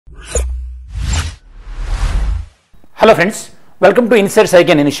Hello friends, welcome to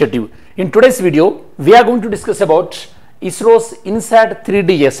INSAT-3DS initiative. In today's video, we are going to discuss about ISRO's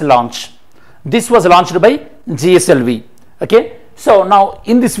INSAT-3DS launch. This was launched by GSLV. Okay, so now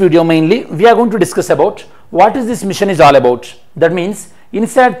in this video mainly we are going to discuss about what is this mission is all about. That means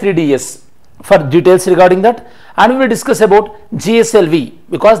INSAT-3DS for details regarding that, and we will discuss about GSLV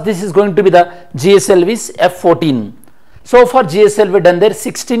because this is going to be the GSLV's F14. So for GSLV done there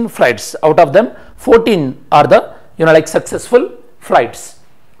 16 flights, out of them 14 are the successful flights.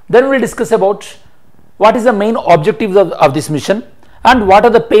 Then we will discuss about what is the main objectives of this mission and what are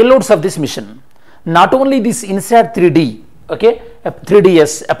the payloads of this mission. Not only this INSAT 3D, okay,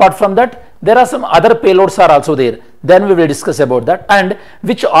 3DS, apart from that there are some other payloads are also there. Then we will discuss about that and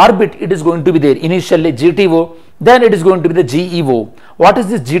which orbit it is going to be there. Initially GTO, then it is going to be the GEO. What is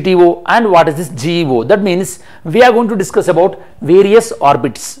this GTO and what is this GEO? That means we are going to discuss about various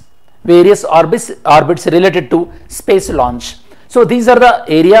orbits related to space launch. So these are the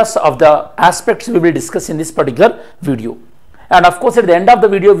areas of the aspects we will discuss in this particular video. And of course at the end of the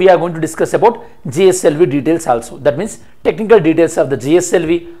video we are going to discuss about GSLV details also. That means technical details of the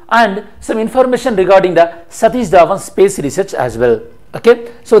GSLV and some information regarding the Satish Dhawan space research as well.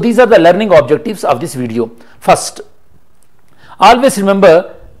 Okay, so these are the learning objectives of this video. First, always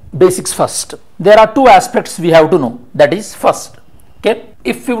remember basics first. There are two aspects we have to know. That is first, okay,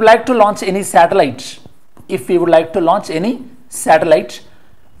 if you would like to launch any satellite,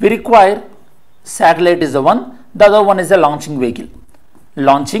 we require satellite is the one, the other one is a launching vehicle.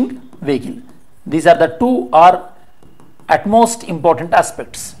 These are the two are at most important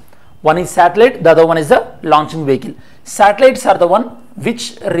aspects. One is satellite, the other one is the launching vehicle. Satellites are the one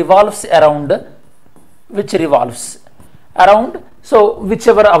which revolves around, so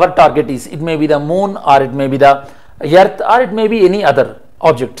whichever our target is, it may be the moon or it may be the earth or it may be any other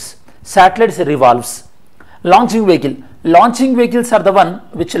objects. Satellites revolves. Launching vehicles are the one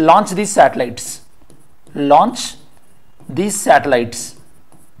which launch these satellites. Launches these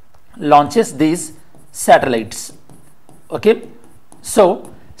satellites. Okay,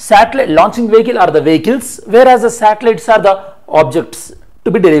 so satellite launching vehicle are the vehicles, whereas the satellites are the objects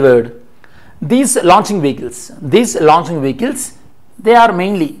to be delivered. These launching vehicles, they are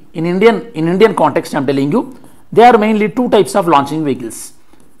mainly in Indian context. I am telling you, they are mainly two types of launching vehicles: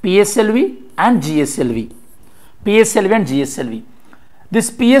 PSLV and GSLV. This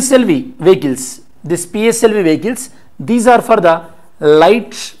PSLV vehicles, these are for the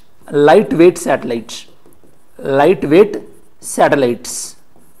lightweight satellites.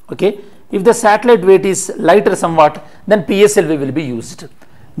 Okay, if the satellite weight is lighter somewhat, then PSLV will be used.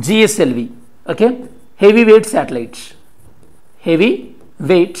 GSLV, okay, heavyweight satellites,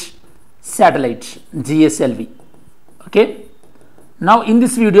 GSLV. Okay, now in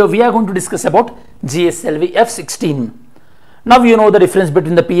this video we are going to discuss about GSLV-F14. Now you know the difference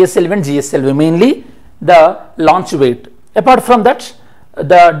between the PSLV and GSLV, mainly the launch weight. Apart from that,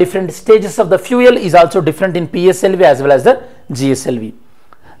 the different stages of the fuel is also different in PSLV as well as the GSLV.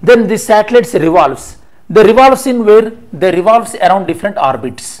 Then the satellites revolves. They revolves in where? They revolves around different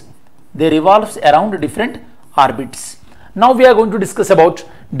orbits. Now we are going to discuss about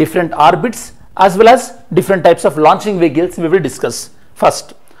different orbits as well as different types of launching vehicles we will discuss.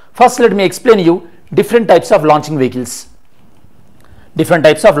 First let me explain you different types of launching vehicles.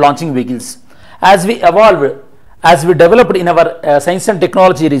 As we developed in our science and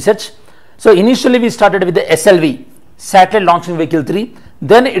technology research, so initially we started with the SLV, satellite launching vehicle 3,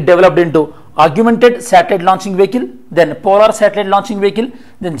 then it developed into augmented satellite launching vehicle, then polar satellite launching vehicle,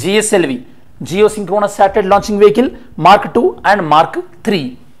 then GSLV, geosynchronous satellite launching vehicle Mark II and Mark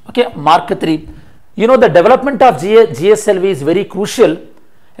III. Okay, Mark III. You know, the development of GSLV is very crucial,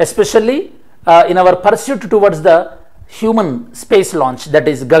 especially in our pursuit towards the human space launch, that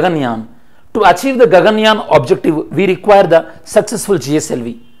is Gaganyaan. To achieve the Gaganyaan objective, we require the successful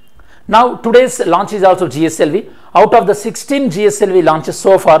GSLV. Now today's launch is also GSLV. Out of the 16 GSLV launches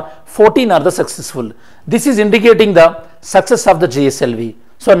so far, 14 are the successful. This is indicating the success of the GSLV.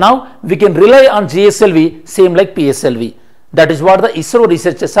 So now we can rely on GSLV same like PSLV. That is what the ISRO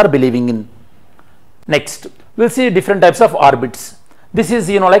researchers are believing in. Next, we'll see different types of orbits. This is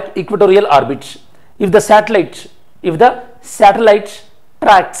like equatorial orbit. If the satellite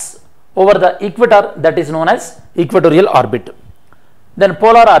tracks over the equator, that is known as equatorial orbit. Then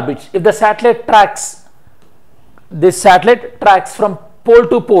polar orbit. If the satellite tracks from pole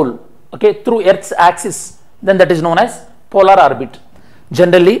to pole, okay, through Earth's axis, then that is known as polar orbit.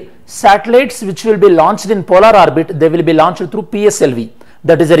 Generally, satellites which will be launched in polar orbit, they will be launched through PSLV.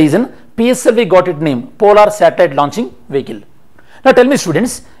 That is the reason PSLV got its name, Polar Satellite Launching Vehicle. Now tell me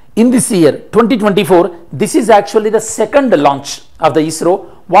students, In this year 2024, this is actually the second launch of the ISRO.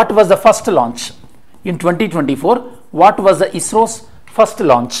 What was the first launch? In 2024, what was the ISRO's first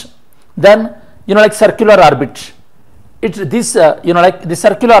launch? Then, like circular orbit. It's this, like the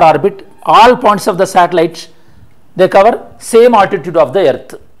circular orbit, all points of the satellites, they cover same altitude of the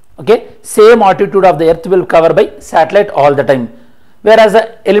Earth. Okay, same altitude of the Earth will cover by satellite all the time. Whereas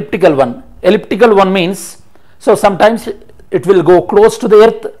the elliptical one means, so sometimes it will go close to the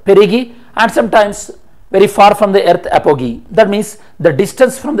Earth, perigee, and sometimes very far from the Earth, apogee. That means the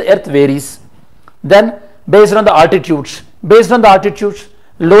distance from the Earth varies. Then based on the altitudes,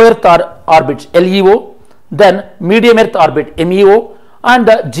 low Earth orbit, LEO, then medium Earth orbit, MEO, and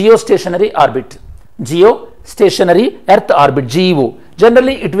the geostationary orbit, geostationary Earth orbit, GEO.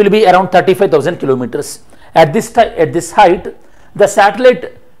 Generally it will be around 35,000 kilometers. At this height, the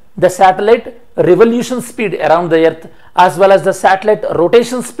satellite revolution speed around the Earth as well as the satellite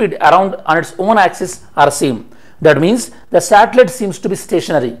rotation speed around on its own axis are same. That means the satellite seems to be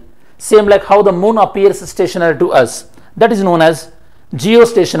stationary, same like how the moon appears stationary to us. That is known as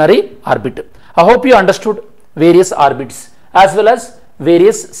geostationary orbit. I hope you understood various orbits as well as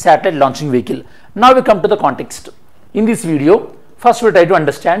various satellite launching vehicle. Now we come to the context. In this video, first we try to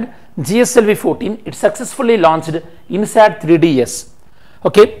understand GSLV-F14. It successfully launched INSAT-3DS.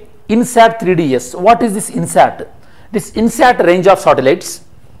 Okay, INSAT-3DS. What is this INSAT? This INSAT range of satellites,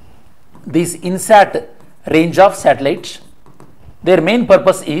 their main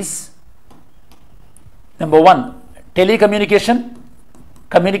purpose is, number one, communication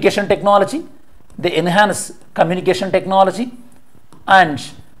technology. They enhance communication technology and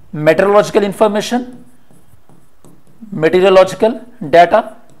meteorological information, meteorological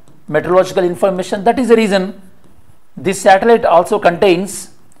information. That is the reason this satellite also contains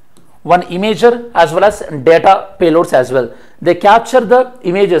one imager as well as data payloads as well. They capture the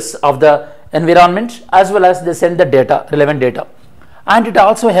images of the environment as well as they send the data, relevant data, and it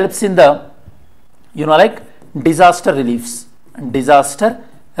also helps in the like disaster reliefs.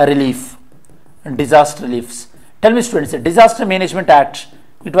 Tell me students, Disaster Management Act,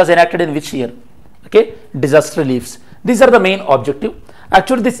 it was enacted in which year? Okay, disaster reliefs. These are the main objective.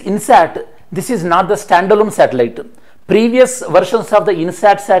 Actually this INSAT, this is not the standalone satellite. Previous versions of the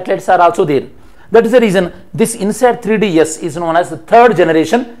INSAT satellites are also there. That is the reason this INSAT-3DS is known as the third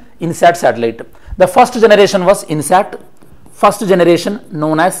generation INSAT satellite. The first generation was INSAT, first generation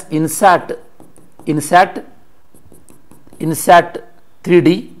known as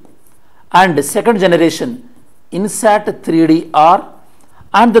INSAT-3D, and second generation INSAT-3DR,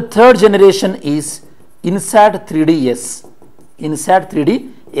 and the third generation is INSAT-3DS.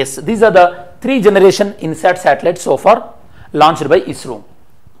 These are the three generation INSAT satellites so far launched by ISRO.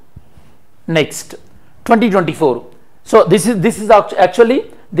 Next, 2024. So this is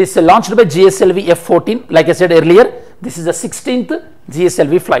actually this launched by GSLV-F14. Like I said earlier, this is the 16th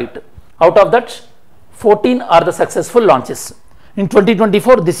GSLV flight. Out of that, 14 are the successful launches. In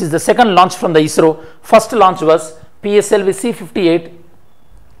 2024, this is the second launch from the ISRO. First launch was PSLV-C58,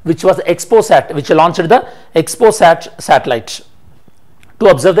 which was EXPOSAT, which launched the EXPOSAT satellite to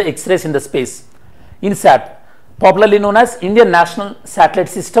observe the X-rays in the space. INSAT, popularly known as Indian National Satellite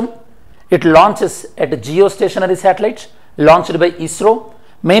System, it launches at geostationary satellites launched by ISRO.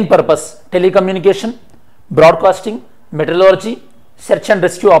 Main purpose, telecommunication, broadcasting, meteorology, search and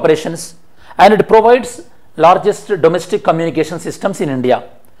rescue operations, and it provides largest domestic communication systems in India.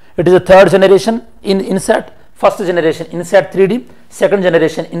 It is the third generation in INSAT. First generation INSAT-3D, second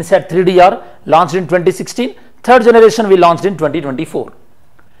generation INSAT-3DR launched in 2016, third generation we launched in 2024.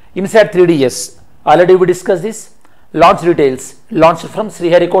 INSAT-3DS, already we discussed this. Launch details, launched from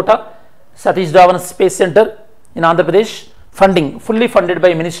Sriharikota, Satish Dhawan Space Center in Andhra Pradesh. Funding, fully funded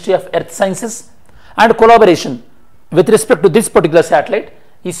by Ministry of Earth Sciences, and collaboration with respect to this particular satellite,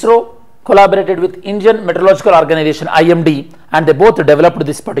 ISRO collaborated with Indian Meteorological Organization IMD, and they both developed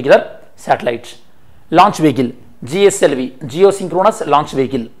this particular satellite. Launch vehicle, GSLV, geosynchronous launch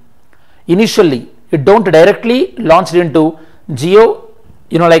vehicle. Initially it don't directly launch into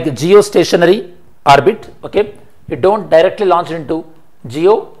like geostationary orbit. Okay, it don't directly launch into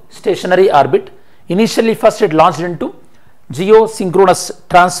geostationary orbit. Initially first it launched into geosynchronous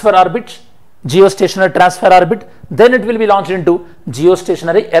transfer orbit, geostationary transfer orbit, then it will be launched into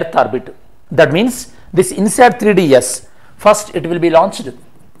geostationary Earth orbit. That means this INSAT-3DS, first it will be launched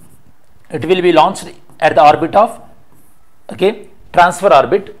at the orbit of transfer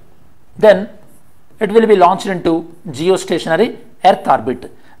orbit, then it will be launched into geostationary Earth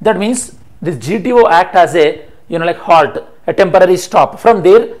orbit. That means this GTO act as a like halt, a temporary stop. From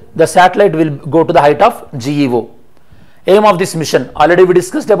there the satellite will go to the height of GEO. Aim of this mission, already we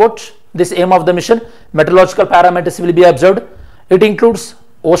discussed about this aim of the mission. Meteorological parameters will be observed. It includes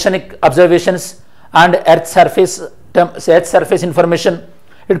oceanic observations and earth surface information.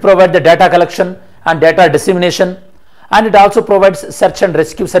 It provides the data collection and data dissemination, and it also provides search and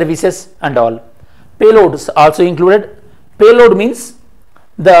rescue services and all. Payloads also included. Payload means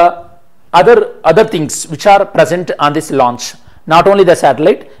the other things which are present on this launch, not only the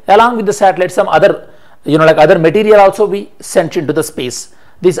satellite, along with the satellite some other like other material also we sent into the space.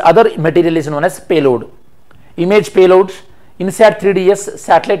 This other material is known as payload. Image payload, INSAT-3DS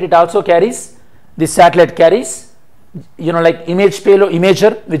satellite, it also carries, this satellite carries like image payload,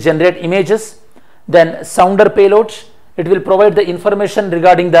 imager which generate images. Then sounder payload, it will provide the information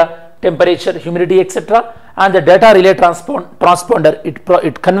regarding the temperature, humidity, etc. And the data relay transponder,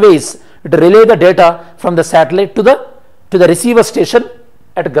 it conveys, it relay the data from the satellite to the receiver station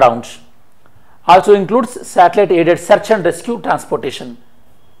at ground. Also includes satellite aided search and rescue transportation.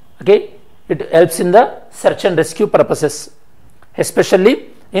 Okay, it helps in the search and rescue purposes, especially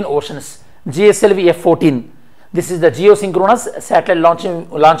in oceans. GSLV-F14, this is the geosynchronous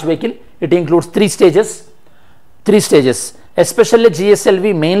satellite launch vehicle. It includes three stages, especially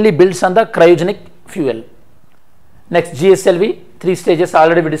GSLV mainly builds on the cryogenic fuel. Next, GSLV, 3 stages,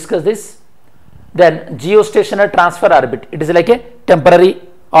 already we discussed this. Then geostationary transfer orbit, it is like a temporary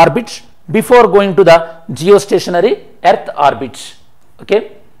orbit before going to the geostationary earth orbit.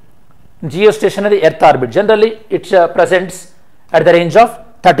 Okay, geostationary earth orbit, generally it presents at the range of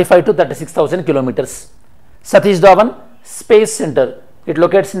 35 to 36,000 kilometers. Satish Dhawan Space Center, it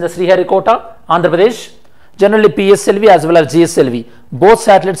locates in the Sriharikota, Andhra Pradesh. Generally PSLV as well as GSLV, both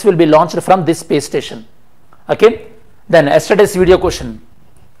satellites will be launched from this space station. Okay, then yesterday's video question,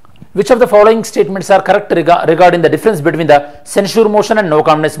 which of the following statements are correct regarding the difference between the censure motion and no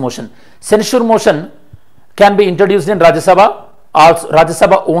confidence motion? Censure motion can be introduced in Rajya Sabha, also Rajya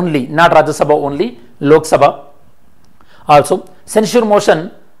Sabha only, not Rajya Sabha only, Lok Sabha. Also, censure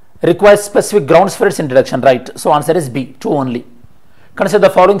motion requires specific grounds for its introduction, right? So answer is B, 2 only. Consider the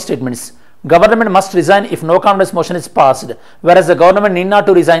following statements. Government must resign if no confidence motion is passed, whereas the government need not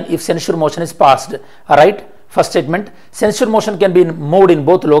to resign if censure motion is passed. Alright, first statement, censure motion can be moved in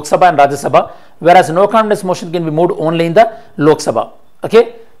both Lok Sabha and Rajya Sabha, whereas no confidence motion can be moved only in the Lok Sabha.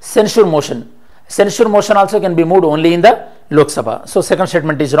 Okay, censure motion also can be moved only in the Lok Sabha. So second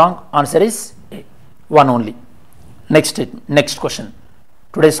statement is wrong, answer is A, 1 only. Next question.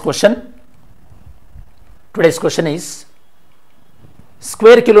 Today's question is,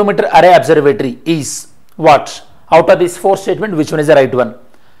 square kilometer array observatory is what? Out of these 4 statements, which one is the right one?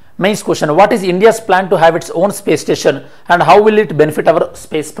 Mains question, what is India's plan to have its own space station and how will it benefit our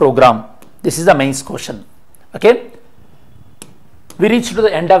space program? This is the mains question. Okay, we reached to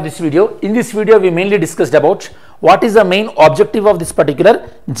the end of this video. In this video, we mainly discussed about what is the main objective of this particular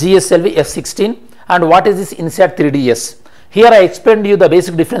GSLV-F14 and what is this INSAT-3DS. Here I explained to you the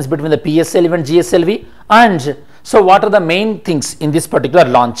basic difference between the PSLV and GSLV, and so what are the main things in this particular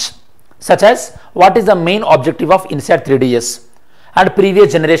launch, such as what is the main objective of INSAT-3DS, and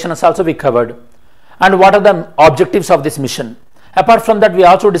previous generations also we covered, and what are the objectives of this mission. Apart from that, we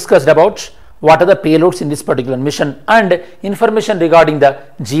also discussed about what are the payloads in this particular mission and information regarding the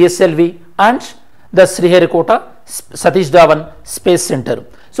GSLV and the Sriharikota Satish Dhawan Space Center.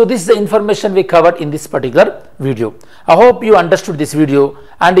 So this is the information we covered in this particular video. I hope you understood this video,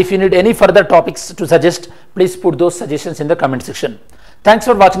 and if you need any further topics to suggest, please put those suggestions in the comment section. Thanks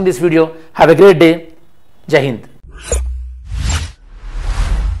for watching this video. Have a great day. Jai Hind.